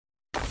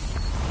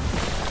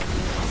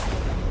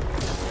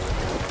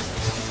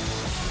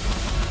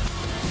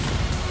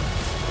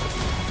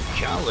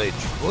College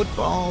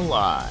Football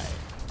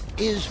Live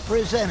is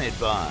presented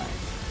by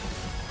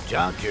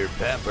Dr.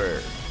 Pepper.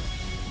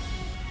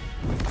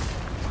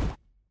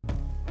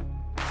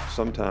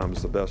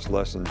 Sometimes the best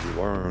lessons you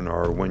learn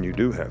are when you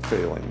do have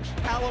failings.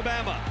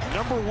 Alabama,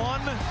 number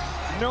one,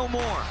 no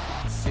more.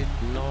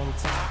 Sitting on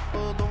top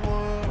of the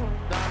world,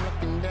 I'm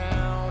looking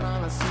down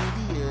on a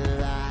city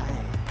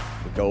alive.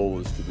 The goal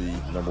is to be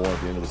number one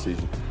at the end of the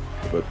season.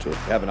 But to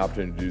have an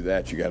opportunity to do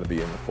that, you got to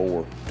be in the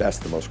four. That's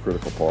the most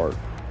critical part.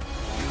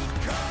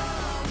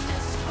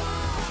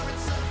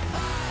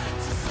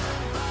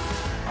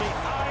 The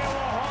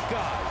Iowa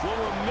Hawkeyes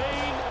will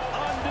remain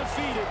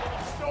undefeated.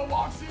 Still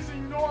long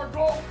season, you know our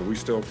goal. We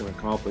still can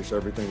accomplish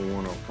everything we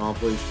want to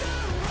accomplish.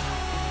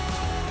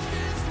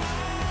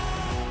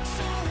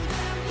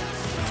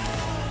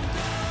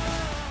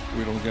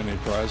 We don't get any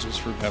prizes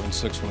for having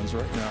 6 wins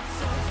right now.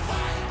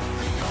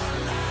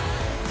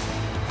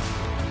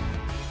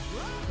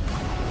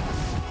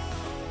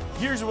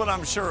 Here's what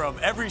I'm sure of.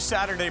 Every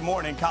Saturday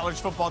morning, college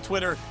football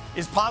Twitter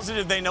is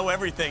positive they know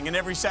everything. And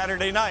every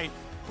Saturday night,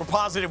 we're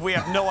positive we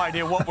have no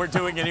idea what we're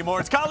doing anymore.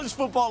 It's College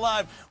Football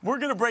Live. We're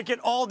going to break it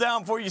all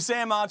down for you.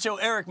 Sam Acho,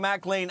 Eric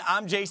McLean,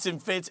 I'm Jason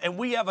Fitz, and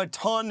we have a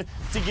ton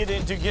to get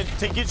into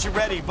to get you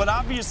ready. But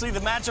obviously,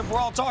 the matchup we're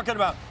all talking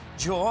about,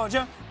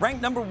 Georgia,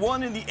 ranked number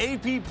one in the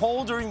AP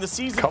poll during the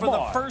season for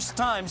the first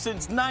time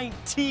since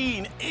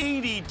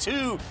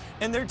 1982.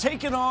 And they're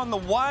taking on the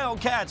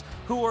Wildcats,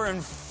 who are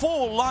in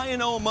full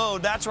Lion-O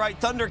mode. That's right,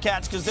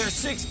 Thundercats, because they're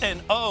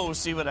 6-0.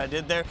 See what I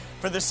did there?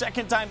 For the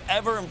second time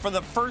ever and for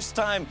the first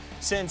time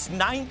since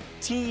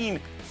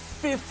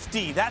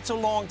 1950. That's a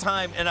long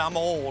time, and I'm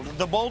old.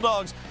 The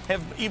Bulldogs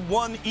have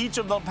won each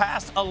of the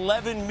past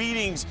 11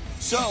 meetings.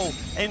 So,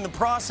 in the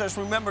process,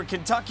 remember,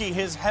 Kentucky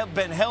has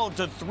been held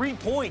to 3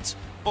 points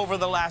over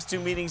the last 2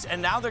 meetings,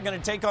 and now they're going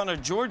to take on a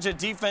Georgia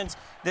defense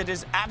that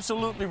is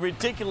absolutely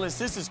ridiculous.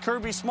 This is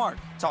Kirby Smart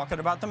talking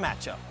about the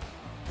matchup.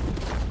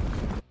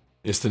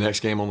 It's the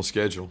next game on the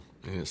schedule,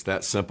 and it's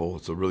that simple.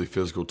 It's a really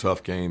physical,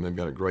 tough game. They've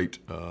got a great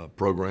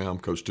program.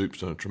 Coach Stoops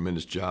done a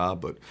tremendous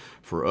job, but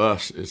for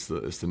us, it's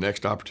the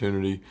next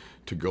opportunity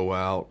to go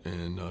out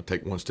and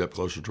take one step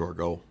closer to our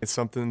goal. It's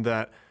something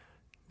that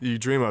you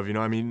dream of, you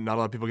know. I mean, not a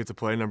lot of people get to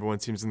play number one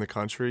teams in the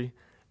country,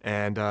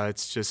 and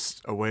it's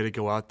just a way to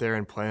go out there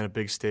and play on a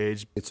big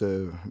stage. It's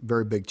a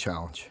very big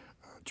challenge.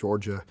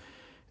 Georgia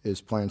is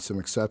playing some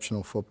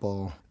exceptional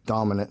football,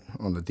 dominant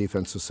on the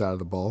defensive side of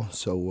the ball,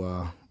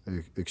 so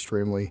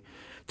extremely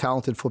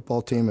talented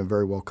football team and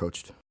very well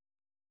coached.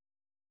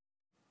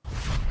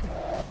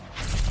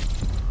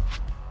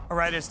 All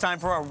right, it's time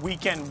for our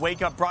weekend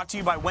wake-up brought to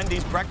you by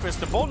Wendy's Breakfast.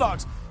 The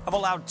Bulldogs have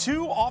allowed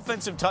 2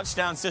 offensive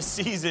touchdowns this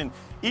season,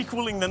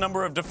 equaling the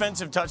number of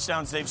defensive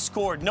touchdowns they've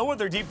scored. No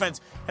other defense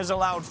has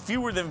allowed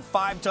fewer than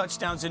 5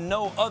 touchdowns, and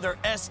no other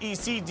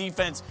SEC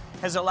defense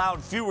has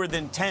allowed fewer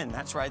than 10.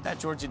 That's right, that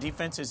Georgia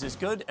defense is as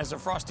good as a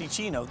Frosty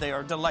Chino. They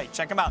are a delight.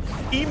 Check them out.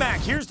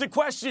 EMAC, here's the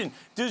question.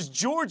 Does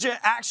Georgia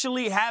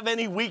actually have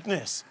any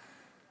weakness?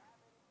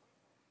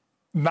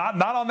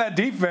 Not on that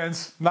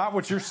defense, not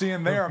what you're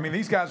seeing there. I mean,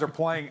 these guys are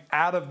playing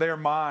out of their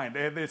mind.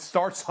 It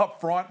starts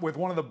up front with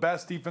one of the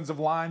best defensive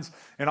lines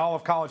in all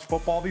of college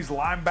football. These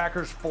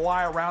linebackers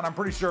fly around. I'm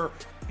pretty sure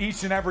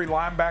each and every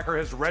linebacker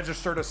has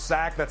registered a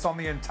sack that's on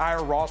the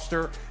entire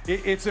roster.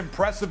 It's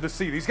impressive to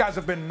see. These guys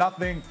have been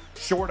nothing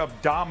short of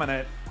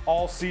dominant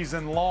all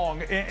season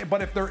long.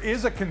 But if there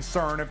is a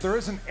concern, if there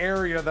is an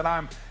area that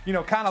I'm,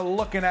 kind of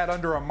looking at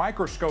under a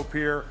microscope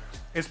here,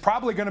 it's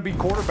probably going to be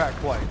quarterback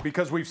play,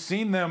 because we've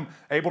seen them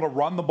able to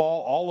run the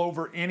ball all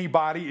over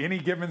anybody any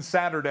given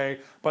Saturday.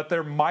 But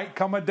there might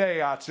come a day,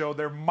 Acho,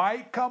 there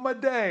might come a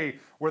day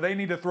where they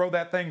need to throw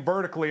that thing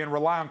vertically and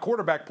rely on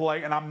quarterback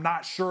play, and I'm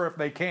not sure if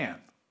they can.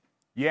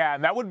 Yeah,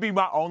 and that would be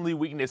my only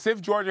weakness.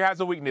 If Georgia has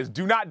a weakness,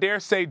 do not dare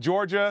say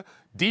Georgia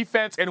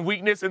defense and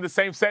weakness in the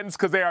same sentence,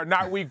 because they are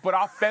not weak. But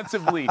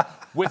offensively,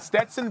 with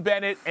Stetson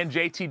Bennett and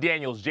JT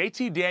Daniels.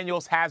 JT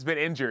Daniels has been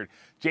injured.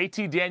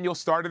 JT Daniels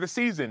started the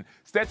season.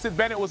 Stetson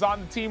Bennett was on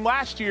the team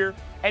last year,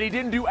 and he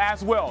didn't do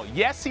as well.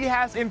 Yes, he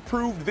has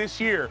improved this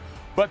year,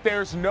 but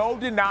there's no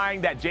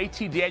denying that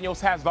JT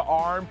Daniels has the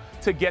arm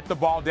to get the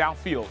ball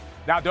downfield.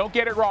 Now, don't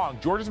get it wrong.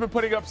 Georgia's been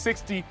putting up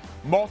 60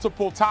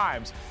 multiple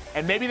times,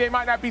 and maybe they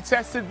might not be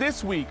tested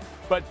this week,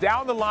 but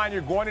down the line,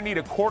 you're going to need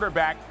a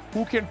quarterback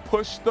who can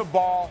push the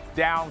ball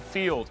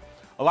downfield.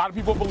 A lot of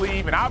people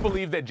believe, and I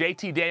believe, that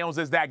JT Daniels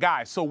is that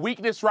guy. So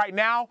weakness right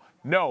now,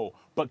 no.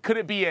 But could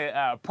it be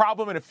a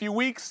problem in a few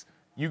weeks?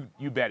 You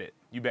bet it.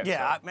 You bet.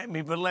 Yeah,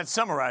 but let's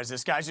summarize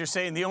this, guys. You're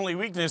saying the only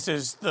weakness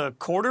is the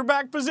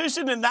quarterback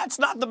position, and that's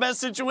not the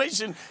best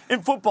situation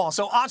in football.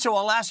 So, Acho,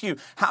 I'll ask you,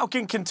 how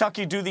can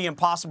Kentucky do the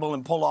impossible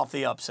and pull off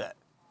the upset?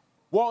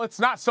 Well, it's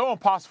not so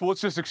impossible.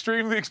 It's just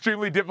extremely,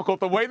 extremely difficult.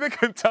 The way that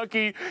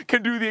Kentucky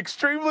can do the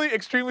extremely,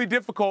 extremely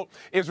difficult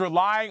is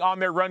relying on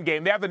their run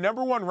game. They have the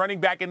number one running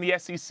back in the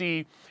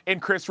SEC in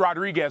Chris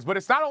Rodriguez. But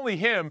it's not only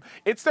him,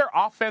 it's their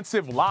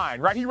offensive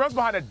line, right? He runs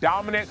behind a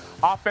dominant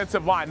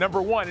offensive line,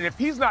 number one. And if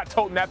he's not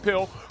toting that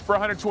pill for for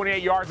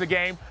 128 yards a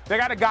game. They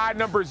got a guy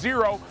number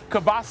 0,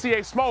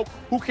 Kavosiey Smoke,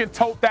 who can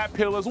tote that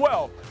pill as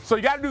well. So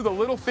you got to do the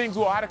little things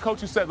well. I had a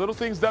coach who said little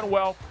things done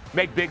well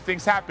make big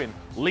things happen.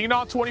 Lean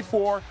on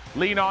 24,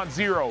 lean on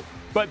 0.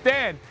 But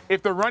then,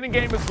 if the running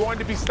game is going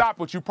to be stopped,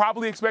 which you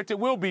probably expect it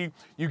will be,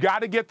 you got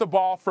to get the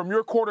ball from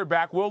your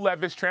quarterback, Will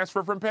Levis,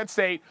 transfer from Penn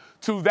State,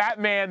 to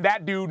that man,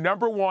 that dude,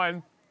 number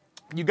 1.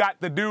 You got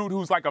the dude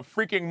who's like a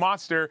freaking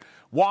monster,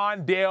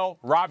 Wan'Dale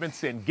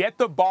Robinson. Get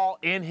the ball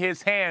in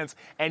his hands,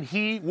 and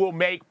he will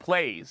make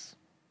plays.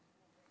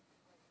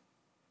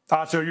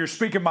 Tacho, you're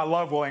speaking my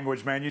love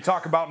language, man. You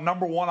talk about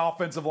number 1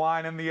 offensive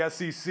line in the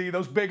SEC.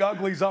 Those big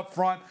uglies up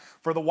front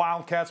for the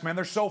Wildcats, man,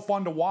 they're so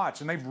fun to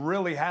watch, and they've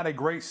really had a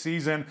great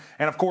season.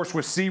 And, of course,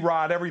 with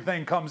C-Rod,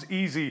 everything comes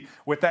easy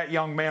with that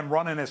young man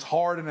running as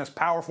hard and as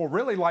powerful,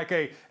 really like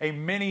a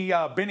mini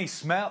Benny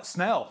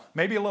Snell,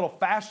 maybe a little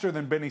faster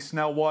than Benny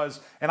Snell was.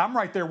 And I'm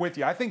right there with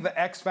you. I think the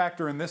X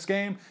factor in this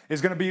game is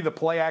going to be the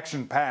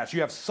play-action pass. You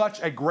have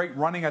such a great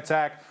running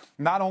attack,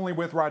 not only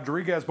with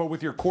Rodriguez, but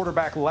with your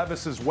quarterback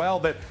Levis as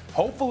well, that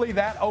hopefully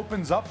that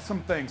opens up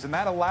some things, and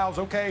that allows,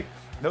 okay,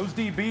 those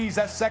DBs,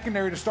 that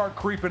secondary to start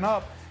creeping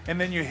up, and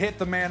then you hit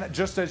the man,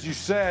 just as you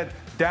said,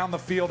 down the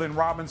field in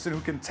Robinson, who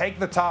can take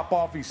the top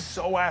off. He's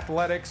so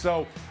athletic.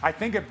 So I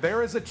think if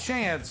there is a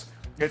chance,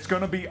 it's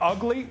going to be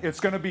ugly, it's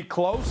going to be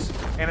close,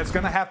 and it's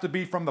going to have to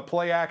be from the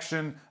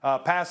play-action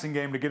passing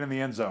game to get in the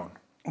end zone.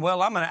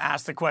 Well, I'm going to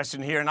ask the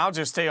question here, and I'll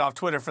just stay off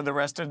Twitter for the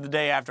rest of the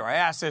day after I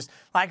ask this.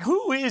 Like,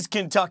 who is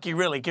Kentucky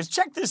really? Because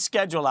check this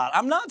schedule out.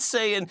 I'm not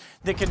saying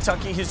that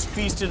Kentucky has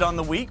feasted on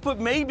the week, but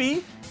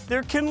maybe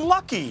they're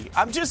Kenlucky.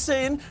 I'm just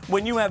saying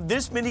when you have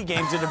this many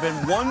games that have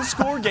been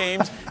one-score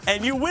games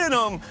and you win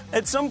them,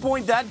 at some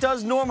point that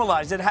does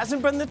normalize. It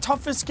hasn't been the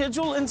toughest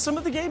schedule, and some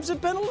of the games have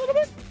been a little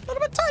bit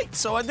tight.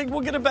 So I think we'll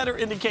get a better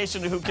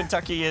indication of who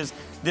Kentucky is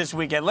this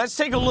weekend. Let's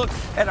take a look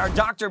at our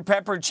Dr.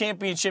 Pepper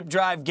Championship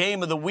Drive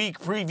Game of the Week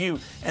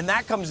preview, and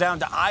that comes down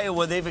to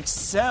Iowa. They've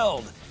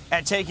excelled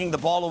at taking the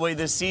ball away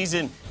this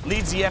season.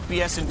 Leads the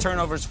FBS in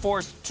turnovers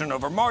forced,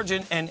 turnover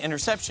margin, and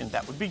interception.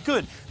 That would be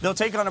good. They'll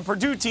take on a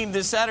Purdue team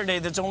this Saturday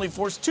that's only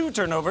forced 2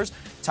 turnovers,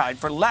 tied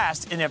for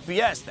last in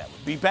FBS. That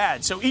would be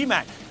bad. So,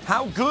 EMAC,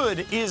 how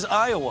good is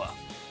Iowa?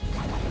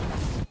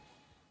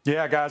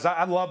 Yeah, guys,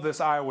 I love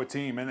this Iowa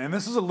team. And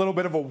this is a little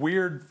bit of a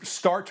weird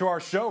start to our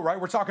show, right?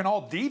 We're talking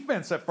all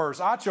defense at first.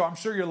 Acho, I'm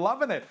sure you're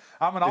loving it.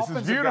 I'm an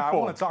offensive guy. I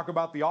want to talk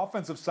about the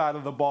offensive side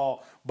of the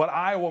ball. But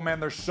Iowa, man,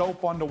 they're so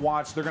fun to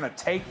watch. They're going to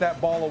take that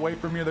ball away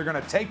from you. They're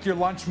going to take your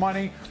lunch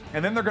money,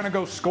 and then they're going to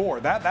go score.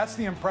 That's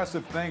the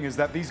impressive thing, is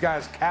that these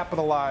guys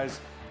capitalize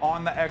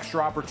on the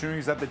extra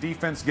opportunities that the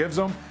defense gives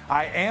them.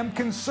 I am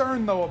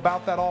concerned, though,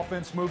 about that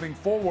offense moving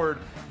forward.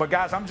 But,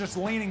 guys, I'm just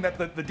leaning that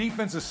the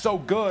defense is so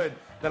good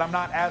that I'm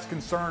not as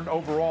concerned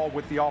overall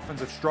with the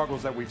offensive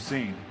struggles that we've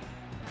seen.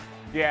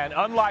 Yeah, and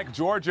unlike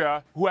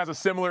Georgia, who has a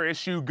similar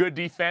issue, good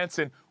defense,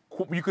 and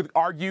you could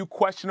argue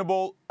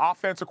questionable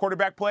offense or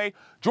quarterback play,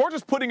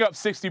 Georgia's putting up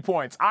 60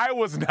 points.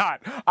 Iowa's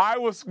not.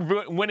 Iowa's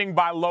winning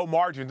by low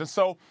margins. And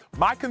so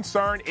my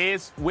concern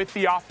is with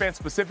the offense,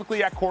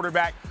 specifically at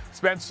quarterback,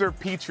 Spencer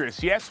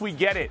Petras. Yes, we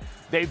get it.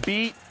 They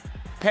beat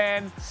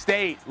Penn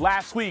State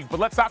last week, but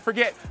let's not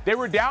forget, they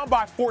were down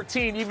by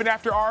 14 even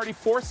after already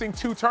forcing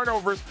 2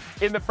 turnovers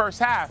in the first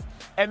half.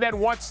 And then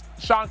once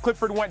Sean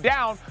Clifford went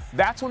down,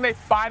 that's when they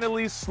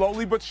finally,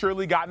 slowly but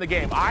surely got in the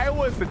game.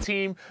 Iowa is the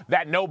team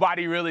that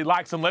nobody really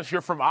likes unless you're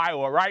from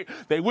Iowa, right?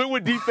 They win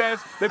with defense.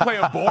 They play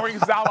a boring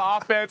style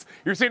of offense.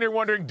 You're sitting there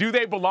wondering, do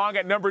they belong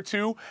at number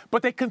 2?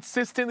 But they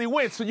consistently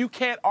win, so you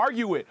can't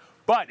argue it.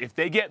 But if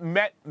they get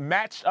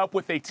matched up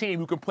with a team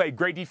who can play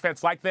great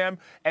defense like them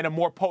and a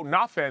more potent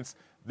offense,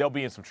 they'll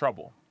be in some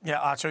trouble. Yeah,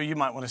 Acho, you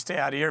might want to stay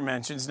out of your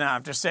mentions now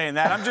after saying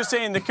that. I'm just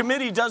saying the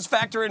committee does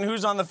factor in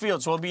who's on the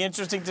field, so it'll be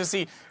interesting to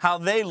see how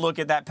they look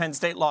at that Penn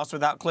State loss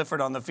without Clifford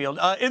on the field.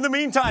 In the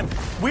meantime,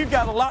 we've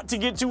got a lot to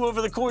get to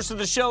over the course of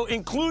the show,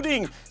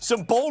 including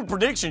some bold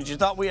predictions. You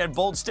thought we had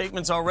bold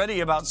statements already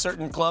about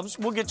certain clubs.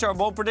 We'll get to our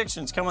bold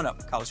predictions coming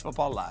up. College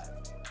Football Live.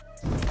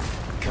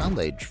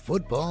 College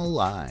Football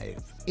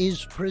Live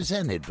is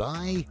presented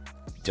by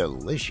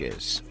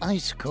delicious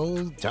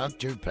ice-cold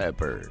Dr.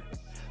 Pepper.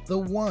 The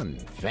one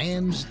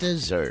fans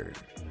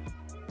deserve.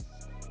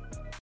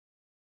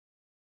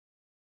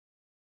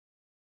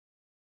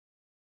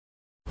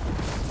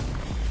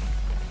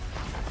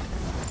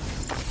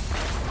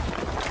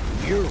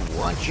 You're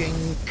watching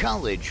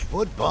College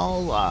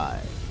Football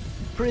Live,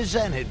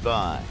 presented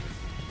by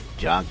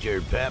Dr.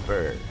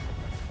 Pepper.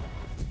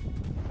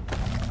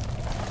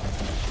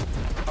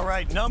 All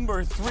right,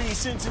 number 3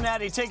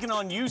 Cincinnati taking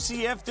on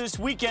UCF this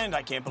weekend.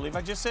 I can't believe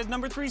I just said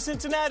number 3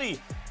 Cincinnati.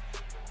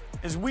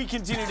 As we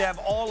continue to have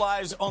all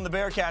eyes on the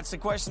Bearcats, the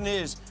question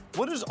is,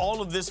 what does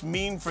all of this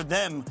mean for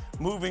them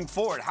moving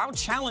forward? How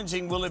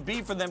challenging will it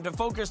be for them to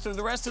focus through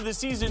the rest of the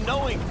season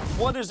knowing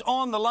what is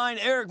on the line?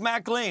 Eric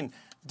McLean,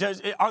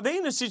 are they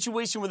in a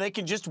situation where they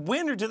can just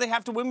win, or do they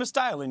have to win with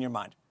style in your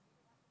mind?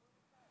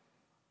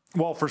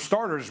 Well, for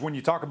starters, when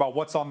you talk about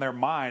what's on their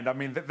mind, I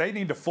mean, they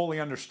need to fully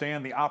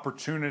understand the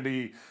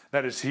opportunity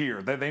that is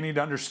here. They need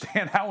to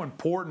understand how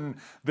important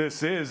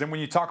this is. And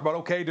when you talk about,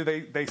 okay, do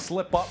they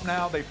slip up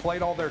now? They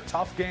played all their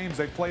tough games.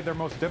 They played their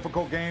most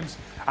difficult games.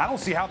 I don't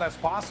see how that's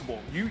possible.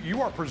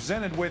 You are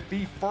presented with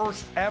the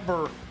first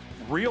ever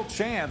real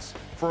chance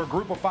for a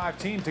group of 5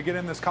 team to get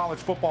in this college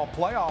football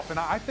playoff. And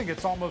I think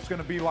it's almost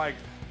going to be like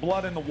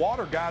blood in the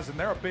water, guys, and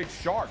they're a big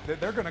shark.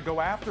 They're going to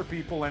go after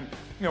people and,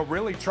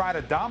 really try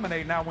to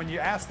dominate. Now, when you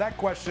ask that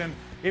question,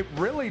 it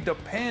really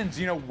depends,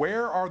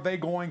 where are they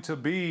going to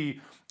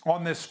be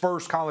on this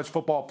first college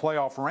football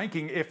playoff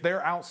ranking? If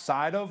they're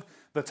outside of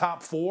the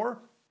top 4,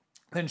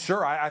 then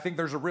sure, I think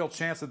there's a real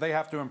chance that they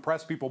have to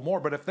impress people more.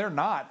 But if they're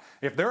not,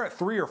 if they're at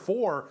 3 or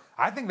 4,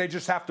 I think they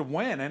just have to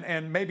win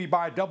and maybe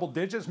by double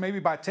digits, maybe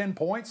by 10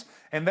 points,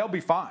 and they'll be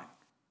fine.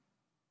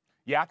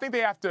 Yeah, I think they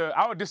have to.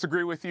 I would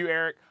disagree with you,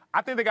 Eric.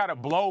 I think they got to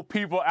blow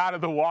people out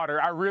of the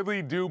water. I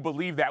really do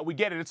believe that. We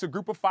get it. It's a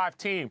group of 5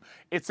 team.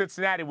 It's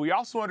Cincinnati. We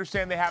also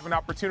understand they have an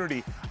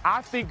opportunity.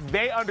 I think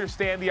they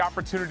understand the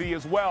opportunity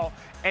as well.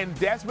 And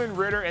Desmond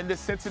Ridder and this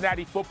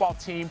Cincinnati football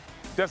team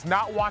does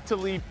not want to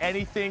leave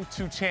anything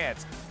to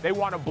chance. They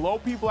want to blow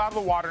people out of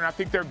the water, and I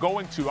think they're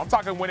going to. I'm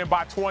talking winning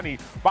by 20,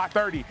 by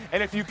 30,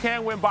 and if you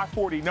can win by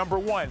 40, number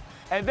 1.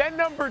 And then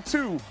number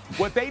 2,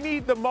 what they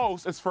need the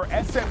most is for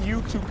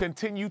SMU to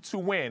continue to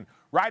win.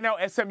 Right now,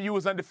 SMU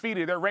is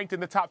undefeated. They're ranked in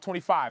the top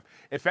 25.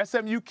 If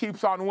SMU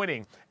keeps on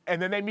winning,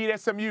 and then they meet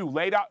SMU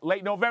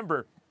late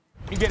November,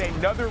 you get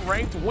another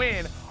ranked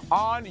win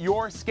on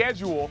your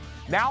schedule.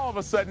 Now all of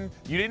a sudden,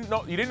 you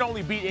didn't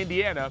only beat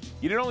Indiana,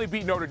 you didn't only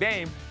beat Notre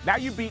Dame. Now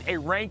you beat a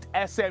ranked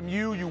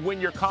SMU. You win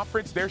your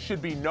conference. There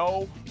should be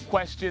no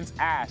questions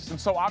asked.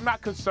 And so I'm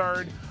not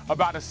concerned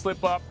about a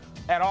slip up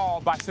at all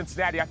by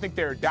Cincinnati. I think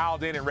they're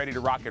dialed in and ready to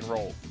rock and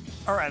roll.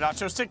 All right,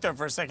 Acho, stick there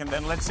for a second.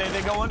 Then let's say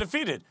they go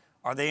undefeated.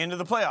 Are they into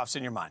the playoffs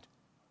in your mind?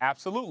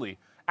 Absolutely.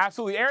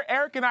 Absolutely.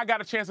 Eric and I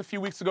got a chance a few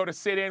weeks ago to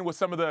sit in with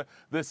some of the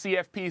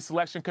CFP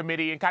selection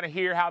committee and kind of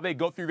hear how they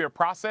go through their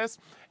process.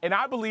 And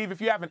I believe if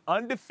you have an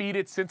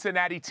undefeated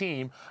Cincinnati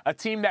team, a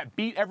team that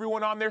beat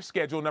everyone on their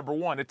schedule, number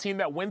 1, a team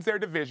that wins their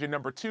division,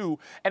 number 2,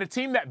 and a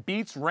team that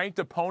beats ranked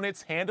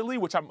opponents handily,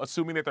 which I'm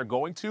assuming that they're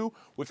going to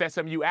with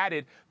SMU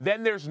added,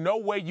 then there's no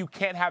way you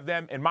can't have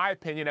them, in my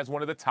opinion, as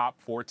one of the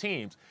top 4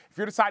 teams. If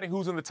you're deciding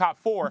who's in the top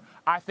 4,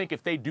 I think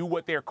if they do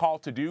what they're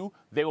called to do,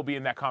 they will be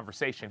in that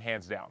conversation,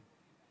 hands down.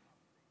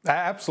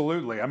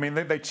 Absolutely. I mean,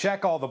 they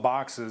check all the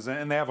boxes,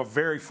 and they have a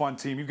very fun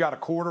team. You've got a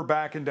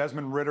quarterback in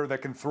Desmond Ridder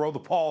that can throw the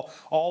ball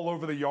all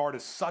over the yard,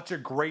 is such a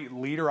great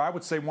leader. I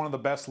would say one of the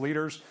best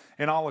leaders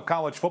in all of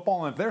college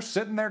football. And if they're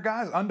sitting there,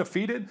 guys,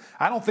 undefeated,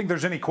 I don't think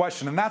there's any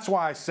question. And that's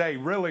why I say,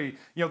 really,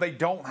 they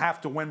don't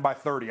have to win by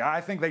 30.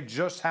 I think they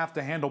just have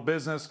to handle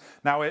business.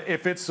 Now,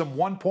 if it's some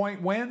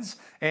 1-point wins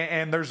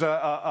and there's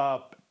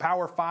a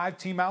Power 5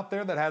 team out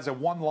there that has a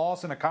 1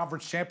 loss in a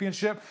conference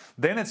championship,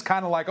 then it's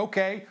kind of like,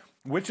 okay,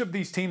 which of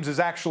these teams is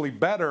actually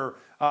better?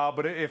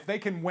 But if they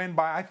can win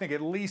by, I think,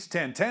 at least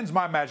 10. 10's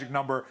my magic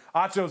number.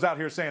 Acho's out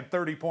here saying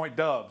 30-point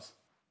dubs.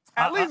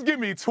 At least give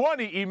me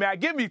 20, E-Mac.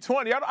 Give me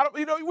 20.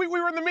 We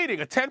were in the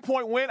meeting. A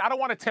 10-point win. I don't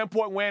want a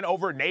 10-point win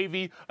over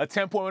Navy, a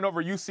 10-point win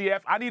over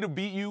UCF. I need to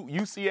beat you,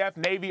 UCF,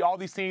 Navy, all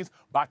these teams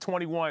by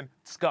 21.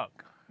 Skunk.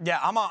 Yeah,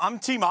 I'm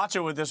Team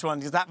Acho with this one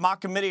because that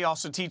mock committee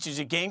also teaches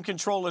you game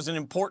control is an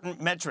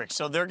important metric.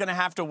 So they're going to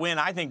have to win,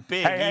 I think,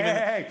 big.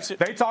 Hey.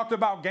 They talked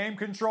about game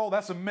control.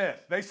 That's a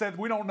myth. They said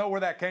we don't know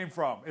where that came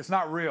from. It's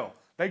not real.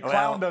 They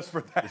clowned us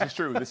for that.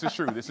 This is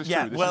true.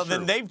 Yeah,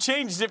 then they've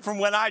changed it from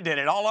when I did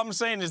it. All I'm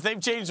saying is they've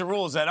changed the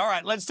rules. All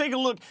right, let's take a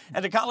look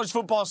at the college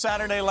football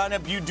Saturday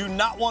lineup you do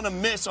not want to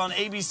miss on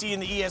ABC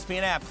and the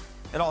ESPN app.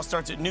 It all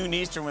starts at noon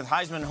Eastern with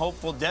Heisman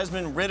hopeful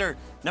Desmond Ridder,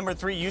 number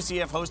 3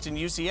 UCF hosting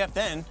UCF.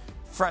 Then,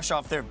 fresh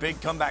off their big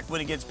comeback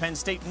win against Penn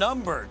State,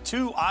 number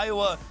 2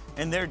 Iowa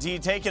and their D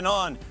taking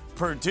on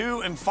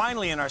Purdue. And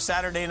finally, in our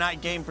Saturday night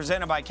game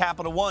presented by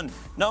Capital One,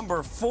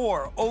 number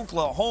 4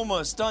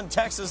 Oklahoma stunned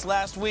Texas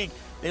last week.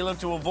 They look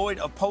to avoid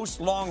a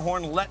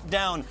post-Longhorn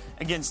letdown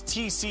against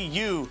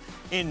TCU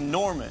in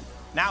Norman.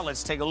 Now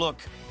let's take a look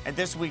at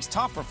this week's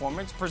top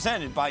performance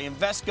presented by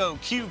Invesco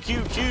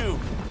QQQ.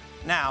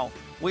 Now,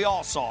 we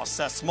all saw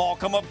Seth Small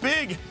come up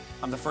big.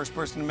 I'm the first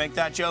person to make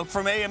that joke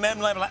from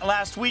AMM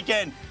last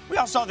weekend. We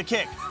all saw the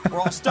kick. We're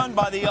all stunned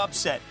by the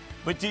upset.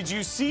 But did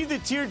you see the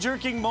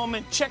tear-jerking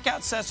moment? Check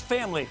out Seth's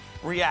family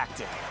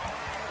reacting.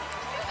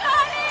 You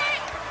got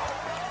it!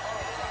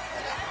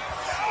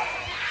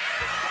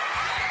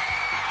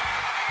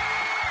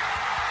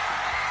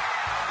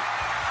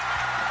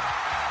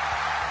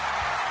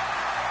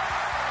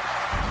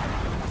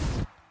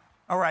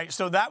 All right,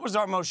 so that was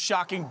our most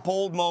shocking,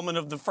 bold moment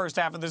of the first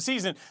half of the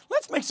season.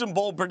 Let's make some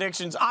bold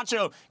predictions.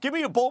 Acho, give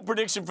me a bold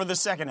prediction for the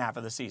second half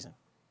of the season.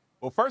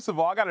 Well, first of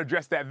all, I got to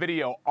address that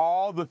video,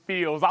 all the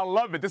feels. I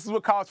love it. This is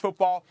what college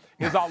football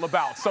is all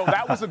about. So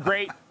that was a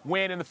great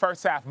win in the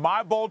first half.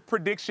 My bold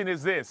prediction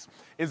is this,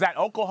 is that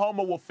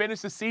Oklahoma will finish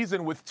the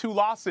season with 2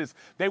 losses.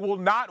 They will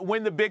not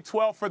win the Big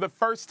 12 for the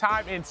first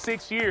time in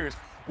 6 years.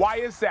 Why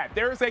is that?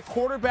 There is a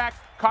quarterback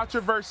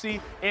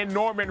controversy in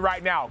Norman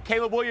right now.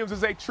 Caleb Williams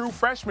is a true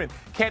freshman.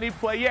 Can he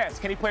play? Yes.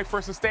 Can he play for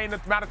a sustained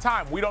amount of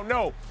time? We don't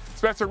know.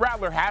 Spencer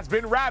Rattler has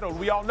been rattled.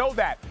 We all know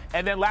that.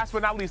 And then last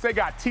but not least, they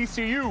got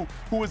TCU,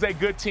 who is a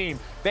good team.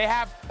 They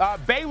have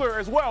Baylor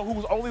as well,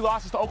 who's only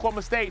losses to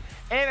Oklahoma State.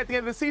 And at the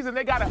end of the season,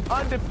 they got an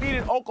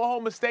undefeated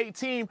Oklahoma State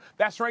team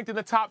that's ranked in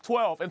the top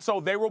 12. And so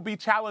there will be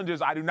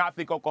challenges. I do not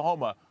think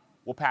Oklahoma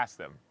will pass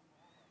them.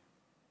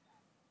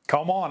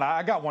 Come on,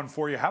 I got one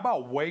for you. How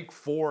about Wake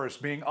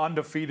Forest being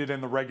undefeated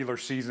in the regular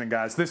season,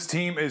 guys? This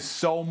team is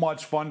so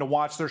much fun to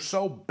watch. They're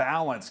so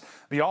balanced.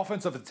 The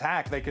offensive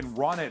attack, they can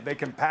run it, they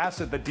can pass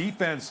it. The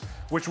defense,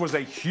 which was a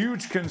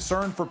huge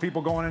concern for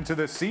people going into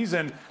this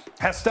season,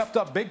 has stepped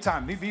up big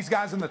time. These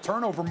guys in the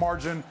turnover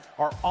margin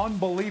are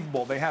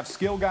unbelievable. They have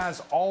skill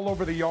guys all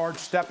over the yard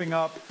stepping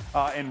up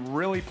and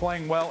really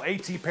playing well.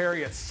 A.T.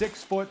 Perry at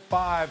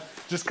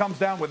 6'5" just comes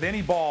down with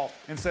any ball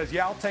and says,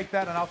 yeah, I'll take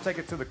that and I'll take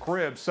it to the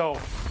crib. So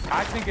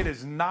I think it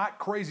is not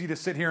crazy to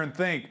sit here and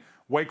think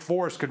Wake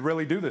Forest could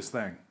really do this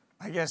thing.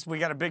 I guess we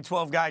got a Big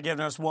 12 guy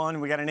giving us one.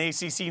 We got an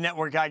ACC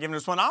network guy giving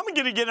us one. I'm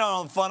going to get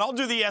on the fun. I'll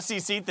do the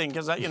SEC thing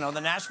because, the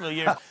Nashville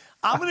years.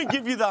 I'm going to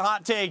give you the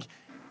hot take.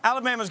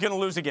 Alabama's going to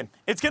lose again.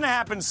 It's going to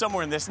happen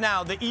somewhere in this.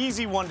 Now, the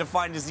easy one to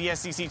find is the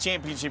SEC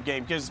championship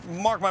game because,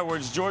 mark my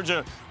words,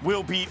 Georgia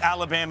will beat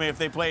Alabama if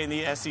they play in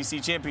the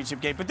SEC championship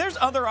game. But there's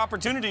other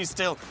opportunities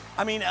still.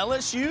 I mean,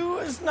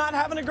 LSU is not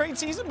having a great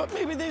season, but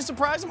maybe they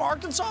surprise them.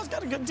 Arkansas's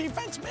got a good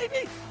defense,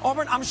 maybe.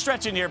 Auburn, I'm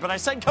stretching here, but I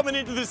said coming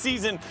into the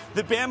season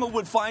that Bama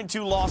would find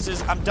 2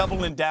 losses. I'm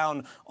doubling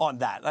down on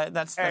that.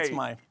 That's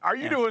my... Are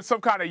you doing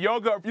some kind of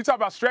yoga? If you talk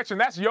about stretching,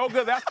 that's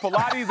yoga, that's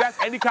Pilates,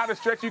 that's any kind of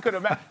stretch you could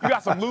imagine. You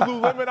got some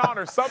Lululemon on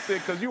or something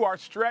because you are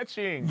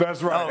stretching.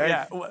 That's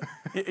right. Oh,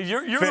 yeah.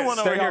 You're the one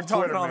over here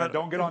talking on that.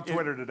 Don't get on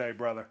Twitter today,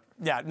 brother.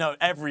 Yeah, no,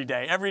 every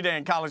day. Every day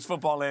in college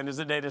football land is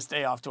a day to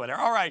stay off Twitter.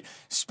 All right,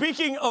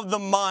 speaking of the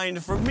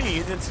mind, for me,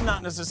 that's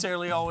not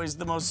necessarily always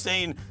the most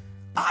sane.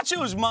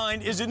 Acho's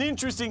mind is an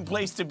interesting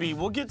place to be.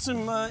 We'll get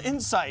some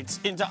insights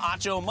into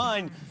Acho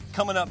mind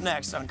coming up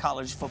next on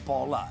College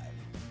Football Live.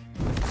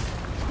 The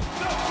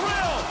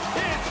thrill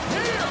is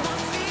here!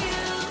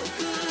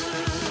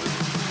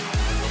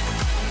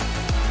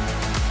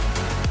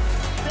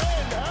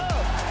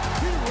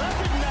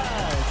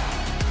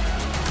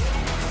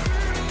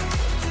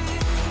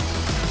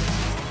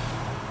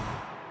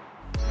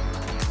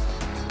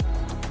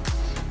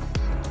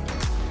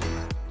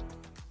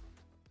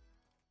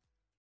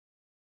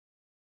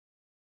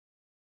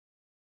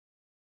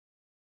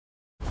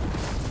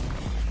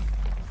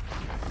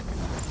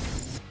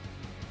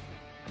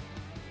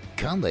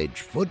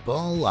 College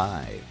Football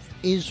Live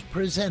is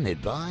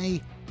presented by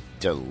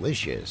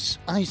delicious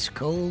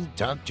ice-cold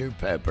Dr.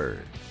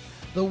 Pepper,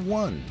 the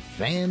one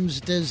fans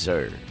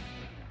deserve.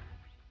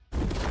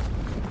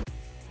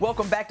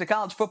 Welcome back to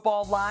College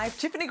Football Live.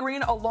 Tiffany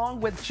Green along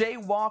with Jay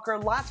Walker.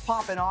 Lots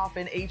popping off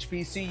in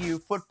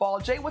HBCU football.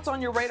 Jay, what's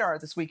on your radar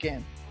this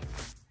weekend?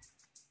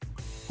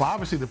 Well,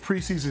 obviously the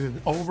preseason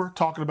is over.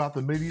 Talking about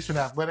the Mid-Eastern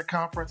Athletic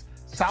Conference,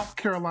 South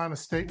Carolina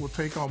State will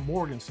take on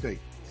Morgan State.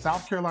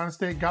 South Carolina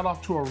State got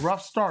off to a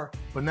rough start,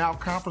 but now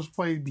conference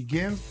play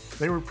begins.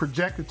 They were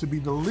projected to be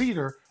the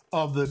leader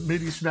of the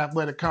Mid-Eastern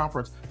Athletic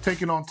Conference,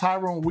 taking on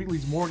Tyrone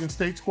Wheatley's Morgan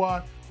State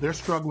squad. They're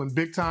struggling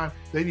big time.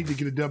 They need to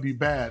get a W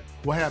bad.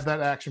 We'll have that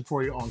action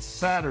for you on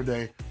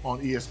Saturday on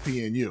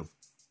ESPNU.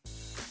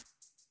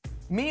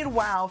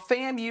 Meanwhile,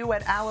 FAMU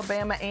at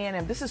Alabama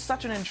A&M. This is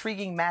such an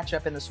intriguing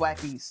matchup in the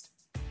SWAC East.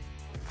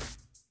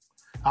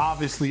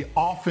 Obviously,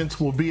 offense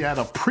will be at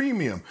a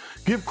premium.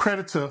 Give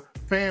credit to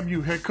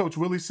FAMU head coach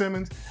Willie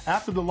Simmons.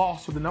 After the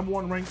loss to the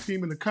 #1 ranked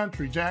team in the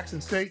country,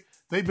 Jackson State,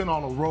 they've been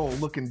on a roll,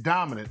 looking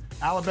dominant.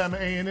 Alabama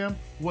A&M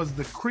was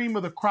the cream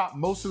of the crop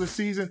most of the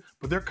season,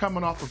 but they're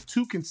coming off of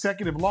 2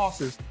 consecutive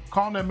losses.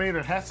 Conrad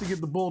Maynard has to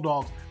get the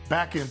Bulldogs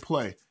back in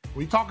play.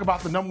 When you talk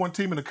about the #1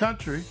 team in the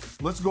country,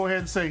 let's go ahead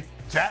and say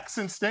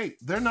Jackson State.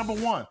 They're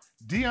 #1.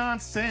 Deion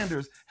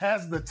Sanders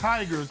has the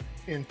Tigers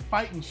in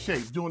fighting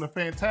shape, doing a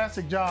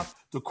fantastic job.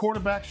 The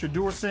quarterback,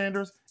 Shedeur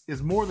Sanders,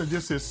 is more than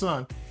just his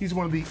son. He's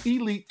one of the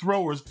elite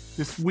throwers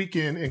this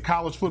weekend in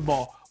college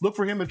football. Look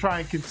for him to try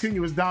and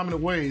continue his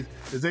dominant ways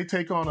as they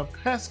take on a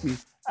pesky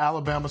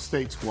Alabama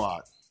State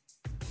squad.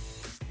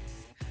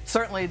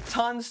 Certainly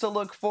tons to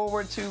look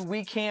forward to.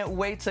 We can't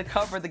wait to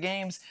cover the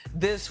games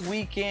this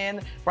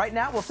weekend. Right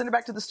now, we'll send it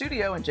back to the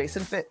studio and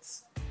Jason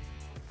Fitz.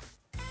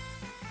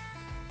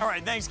 All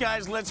right, thanks,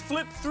 guys. Let's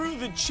flip through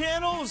the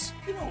channels.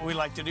 You know what we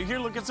like to do here.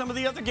 Look at some of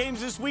the other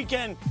games this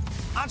weekend.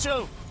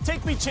 Acho,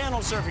 take me channel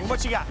surfing.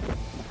 What you got?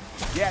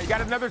 Yeah, you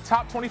got another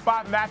top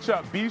 25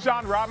 matchup.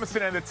 Bijan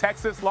Robinson and the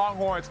Texas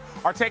Longhorns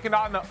are taking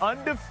on the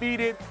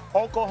undefeated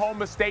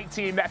Oklahoma State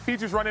team that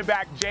features running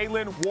back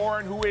Jaylen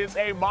Warren, who is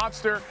a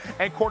monster,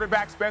 and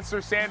quarterback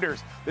Spencer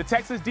Sanders. The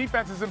Texas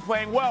defense isn't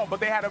playing well, but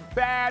they had a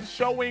bad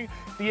showing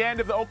at the end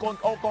of the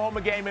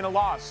Oklahoma game in a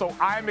loss. So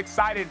I'm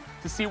excited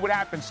to see what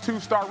happens.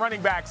 2-star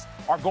running backs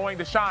are going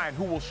to shine.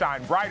 Who will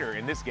shine brighter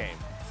in this game?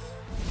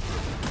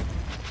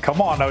 Come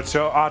on,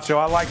 Acho.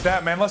 I like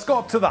that, man. Let's go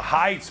up to the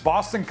Heights.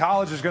 Boston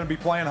College is going to be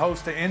playing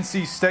host to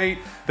NC State.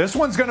 This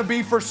one's going to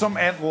be for some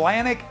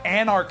Atlantic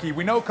anarchy.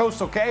 We know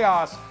Coastal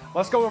Chaos.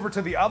 Let's go over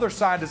to the other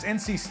side. Does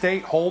NC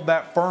State hold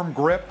that firm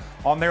grip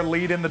on their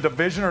lead in the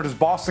division, or does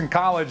Boston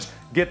College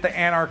get the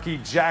anarchy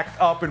jacked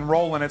up and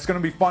rolling? It's going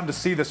to be fun to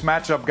see this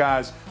matchup,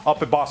 guys,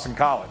 up at Boston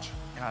College.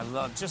 I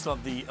just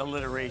love the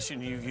alliteration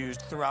you've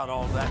used throughout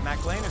all of that,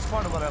 Mac Lane. It's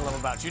part of what I love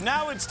about you.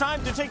 Now it's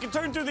time to take a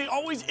turn through the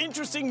always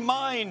interesting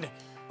mind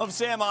of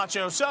Sam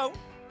Acho. So,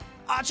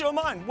 Acho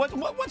mind,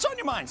 what's on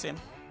your mind, Sam?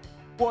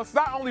 Well, it's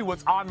not only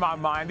what's on my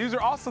mind. These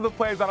are also the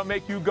plays that'll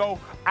make you go,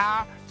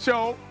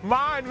 Acho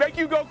mind, make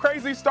you go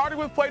crazy. Starting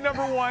with play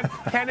number 1,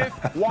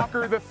 Kenneth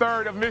Walker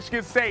III of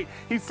Michigan State.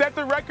 He set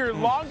the record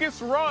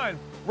longest run,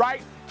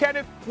 right?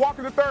 Kenneth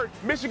Walker III,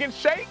 Michigan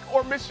shake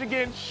or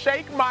Michigan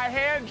shake my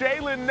hand,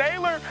 Jalen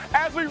Naylor,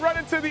 as we run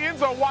into the end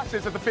zone. Watch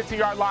this at the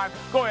 15-yard line.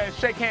 Go ahead,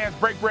 shake hands,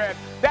 break bread.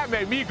 That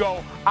made me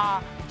go,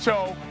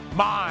 Acho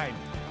mind.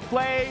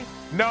 Play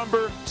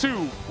number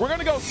 2. We're going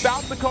to go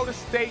South Dakota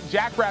State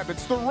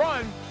Jackrabbits. The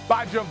run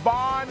by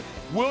Javon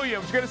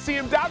Williams. You're going to see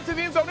him down to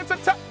the end zone. It's a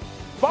tough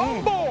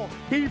fumble.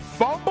 He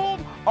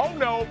fumbled. Oh,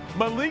 no.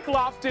 Malik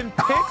Lofton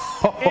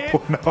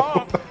picks it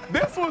up.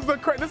 This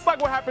is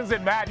like what happens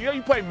in Madden. You know,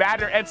 you play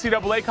Madden or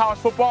NCAA college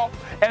football,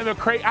 and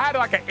I had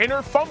like an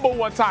inner fumble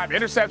one time.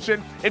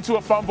 Interception into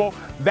a fumble.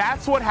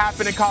 That's what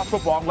happened in college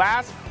football. And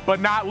last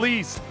but not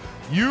least,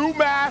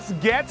 UMass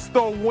gets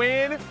the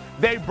win.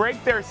 They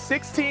break their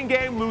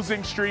 16-game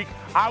losing streak.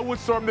 I would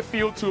storm the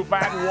field too if I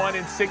had won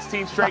in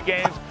 16 straight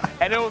games.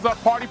 And it was a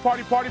party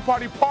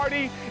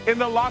in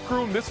the locker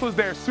room. This was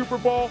their Super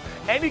Bowl.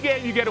 Any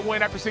game you get a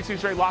win after 16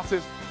 straight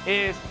losses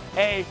is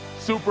a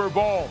Super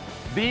Bowl.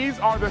 These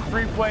are the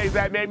 3 plays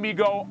that made me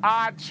go,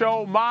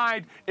 Acho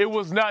mind. It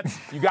was nuts.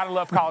 You got to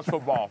love college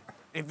football.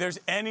 If there's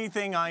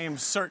anything I am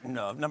certain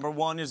of, number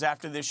 1 is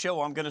after this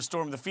show, I'm going to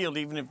storm the field,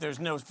 even if there's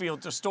no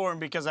field to storm,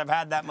 because I've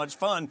had that much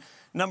fun.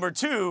 Number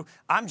 2,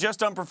 I'm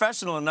just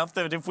unprofessional enough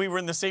that if we were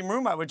in the same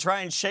room, I would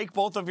try and shake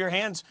both of your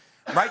hands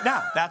right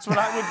now. That's what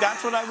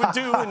I would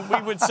do, and we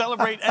would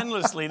celebrate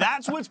endlessly.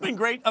 That's what's been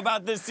great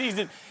about this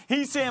season.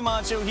 He's Sam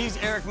Acho. He's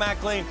Eric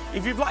Mac Lane.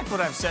 If you've liked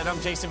what I've said,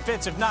 I'm Jason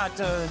Fitz. If not,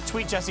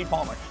 tweet Jesse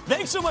Palmer.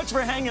 Thanks so much for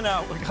hanging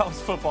out with College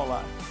Football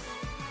Live.